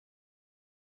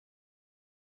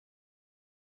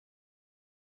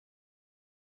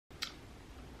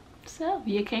So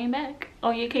you came back,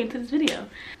 or you came to this video.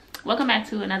 Welcome back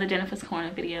to another Jenifer's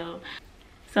Corner video.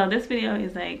 So this video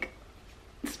is like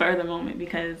spur of the moment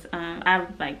because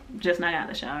I've like just not got out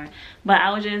of the shower, but I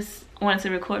was just wanted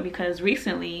to record because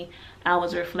recently I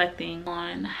was reflecting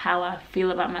on how I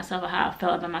feel about myself or how I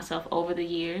felt about myself over the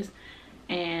years,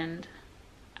 and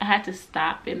I had to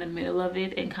stop in the middle of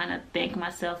it and kind of thank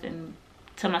myself and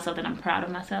tell myself that I'm proud of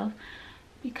myself,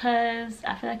 because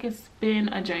I feel like it's been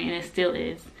a journey, and it still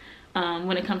is,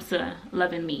 when it comes to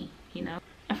loving me, you know.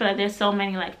 I feel like there's so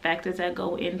many like factors that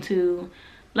go into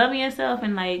loving yourself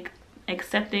and like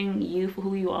accepting you for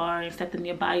who you are, accepting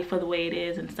your body for the way it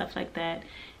is and stuff like that.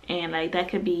 And like that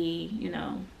could be, you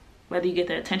know, whether you get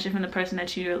the attention from the person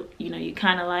that you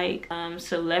kind of like,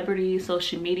 celebrity,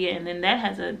 social media, and then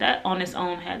that on its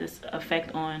own has this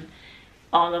effect on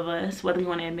all of us, whether we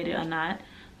want to admit it or not.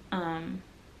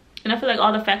 And I feel like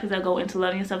all the factors that go into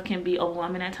loving yourself can be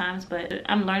overwhelming at times, but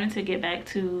I'm learning to get back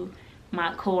to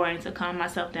my core and to calm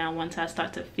myself down once I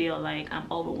start to feel like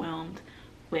I'm overwhelmed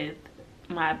with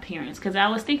my appearance. Because I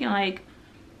was thinking, like,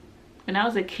 when I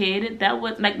was a kid, that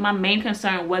was like my main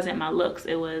concern wasn't my looks.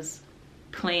 It was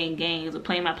playing games or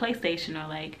playing my PlayStation or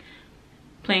like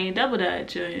playing double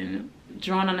dutch and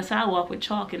drawing on the sidewalk with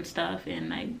chalk and stuff, and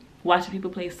like watching people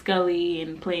play Scully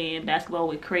and playing basketball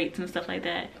with crates and stuff like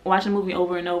that. Watching a movie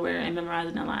over and over and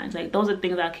memorizing the lines. Like those are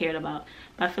things I cared about.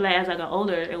 But I feel like as I got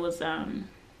older, it was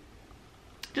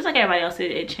just like everybody else,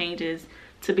 it changes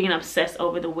to being obsessed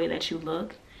over the way that you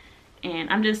look.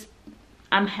 And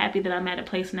I'm happy that I'm at a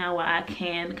place now where I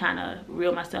can kind of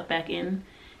reel myself back in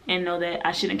and know that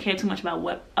I shouldn't care too much about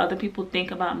what other people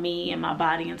think about me and my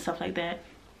body and stuff like that.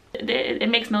 It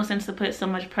makes no sense to put so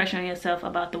much pressure on yourself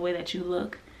about the way that you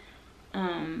look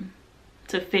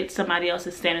to fit somebody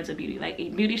else's standards of beauty. Like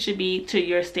beauty should be to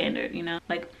your standard, you know.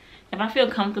 Like if I feel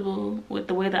comfortable with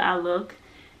the way that I look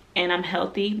and I'm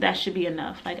healthy, that should be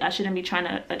enough. Like I shouldn't be trying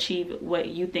to achieve what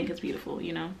you think is beautiful,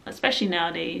 you know. Especially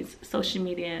nowadays, social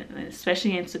media,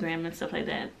 especially Instagram and stuff like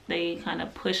that, they kind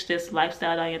of push this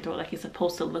lifestyle down your throat, like you're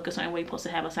supposed to look a certain way, you're supposed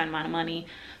to have a certain amount of money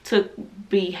to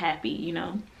be happy, you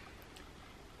know.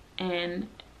 And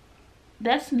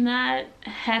that's not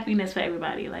happiness for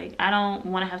everybody. Like I don't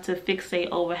want to have to fixate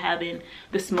over having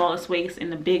the smallest waist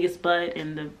and the biggest butt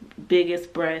and the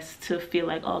biggest breasts to feel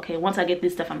like, oh, okay, once I get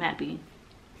this stuff, I'm happy.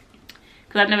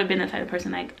 Because I've never been that type of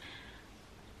person. Like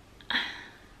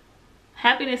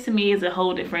happiness to me is a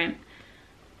whole different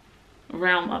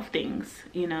realm of things,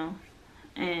 you know.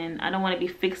 And I don't want to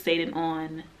be fixated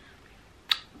on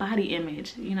body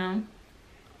image, you know,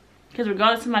 because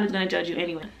regardless, somebody's gonna judge you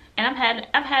anyway. And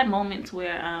I've had moments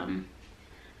where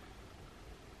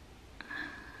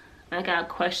like I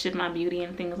questioned my beauty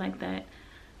and things like that,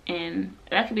 and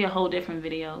that could be a whole different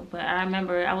video. But I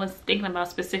remember I was thinking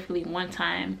about specifically one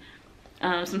time,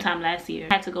 sometime last year,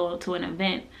 I had to go to an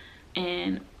event,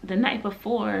 and the night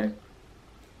before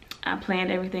I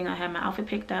planned everything. I had my outfit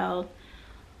picked out,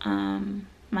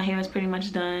 my hair was pretty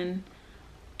much done,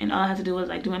 and all I had to do was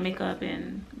like do my makeup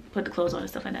and put the clothes on and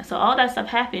stuff like that. So all that stuff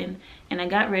happened, and I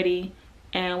got ready,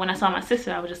 and when I saw my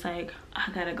sister, I was just like,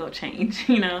 I gotta go change,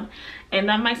 you know. And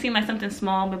that might seem like something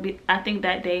small, but I think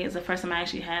that day is the first time I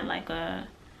actually had like a,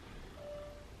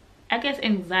 I guess,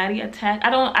 anxiety attack. I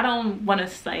don't want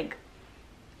to like,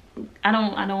 I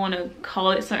don't want to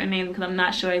call it certain names because I'm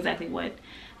not sure exactly what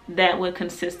that would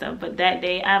consist of. But that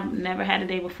day, I've never had a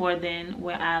day before then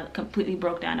where I completely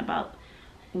broke down about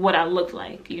what I looked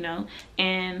like, you know.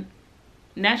 And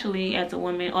naturally, as a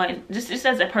woman, or just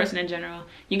as a person in general,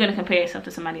 you're gonna compare yourself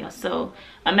to somebody else. So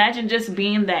imagine just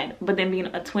being that, but then being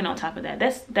a twin on top of that.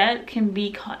 That can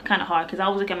be kind of hard, because I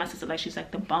always look at my sister like she's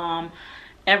like the bomb,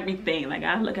 everything. Like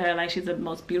I look at her like she's the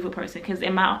most beautiful person, because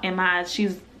in my eyes,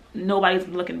 nobody's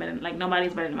looking better. Like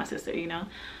nobody's better than my sister, you know.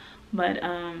 But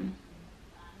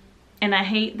and I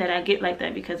hate that I get like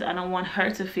that, because I don't want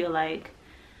her to feel like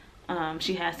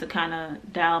she has to kind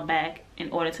of dial back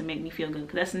in order to make me feel good,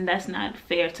 because that's not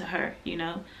fair to her, you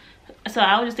know. So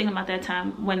I was just thinking about that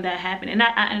time when that happened, and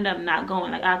I ended up not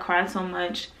going. Like I cried so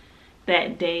much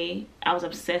that day. I was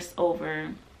obsessed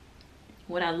over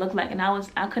what I looked like, and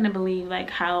I couldn't believe like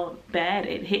how bad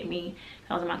it hit me.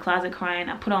 I was in my closet crying.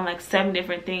 I put on like 7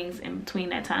 different things in between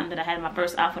that time that I had my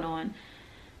first outfit on,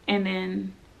 and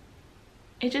then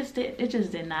it just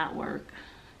did not work.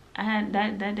 I had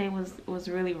that day was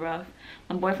really rough.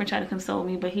 My boyfriend tried to console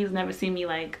me, but he's never seen me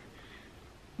like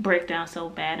break down so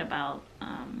bad about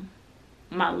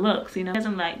my looks, you know. He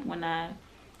doesn't like when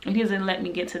he doesn't let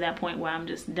me get to that point where I'm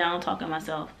just down talking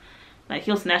myself. Like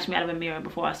he'll snatch me out of a mirror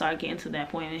before I start getting to that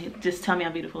point, and he'll just tell me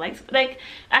I'm beautiful. Like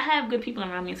I have good people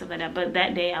around me and stuff like that, but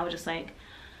that day I was just like,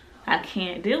 I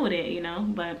can't deal with it, you know.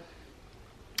 But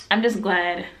I'm just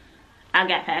glad I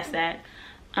got past that.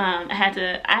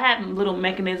 I have little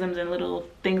mechanisms and little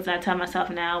things that I tell myself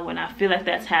now when I feel like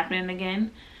that's happening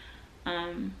again.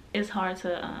 It's hard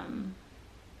to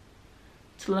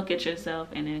look at yourself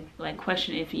and then like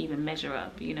question if you even measure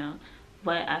up, you know.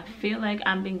 But I feel like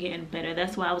I've been getting better.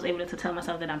 That's why I was able to tell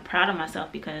myself that I'm proud of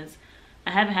myself, because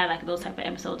I haven't had like those type of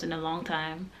episodes in a long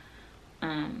time.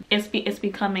 It's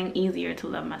becoming easier to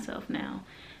love myself now,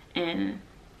 and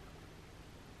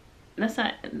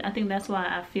I think that's why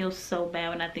I feel so bad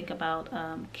when I think about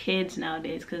kids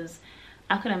nowadays, because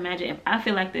I could imagine if I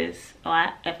feel like this, or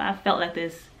if I felt like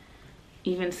this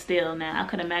even still now, I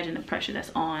could imagine the pressure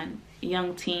that's on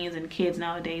young teens and kids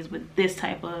nowadays with this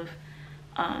type of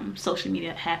social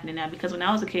media happening now. Because when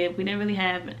I was a kid, we didn't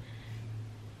have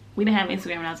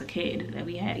Instagram when I was a kid. That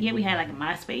we had like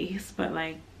MySpace, but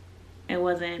like it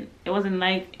wasn't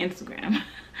like Instagram.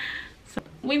 So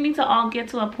we need to all get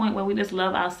to a point where we just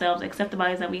love ourselves, accept the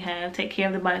bodies that we have, take care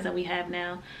of the bodies that we have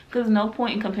now. Because there's no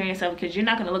point in comparing yourself, because you're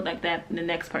not going to look like that in the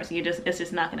next person. It's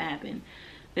just not going to happen.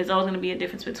 There's always going to be a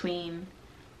difference between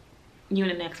you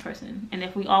and the next person. And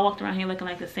if we all walked around here looking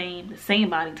like the same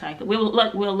body type, we'll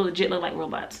legit look like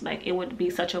robots. Like, it would be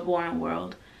such a boring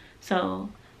world. So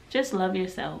just love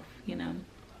yourself, you know,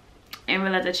 and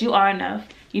realize that you are enough.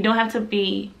 You don't have to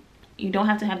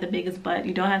have the biggest butt.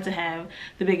 You don't have to have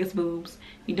the biggest boobs.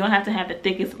 You don't have to have the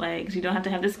thickest legs. You don't have to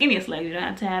have the skinniest legs. You don't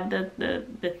have to have the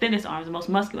thinnest arms, the most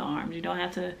muscular arms. You don't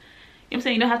have to, you know what I'm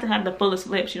saying? You don't have to have the fullest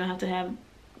lips. You don't have to have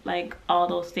like all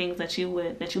those things that you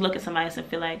look at somebody else and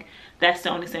feel like that's the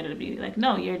only standard of beauty. Like,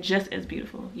 no, you're just as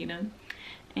beautiful, you know.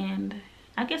 And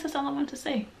I guess that's all I wanted to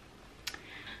say.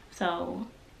 So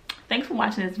thanks for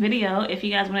watching this video. If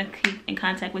you guys want to keep in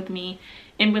contact with me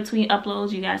in between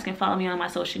uploads, you guys can follow me on my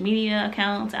social media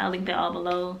accounts. I'll link that all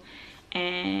below.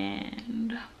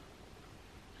 And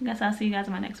I guess I'll see you guys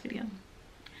in my next video.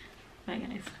 Bye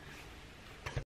guys.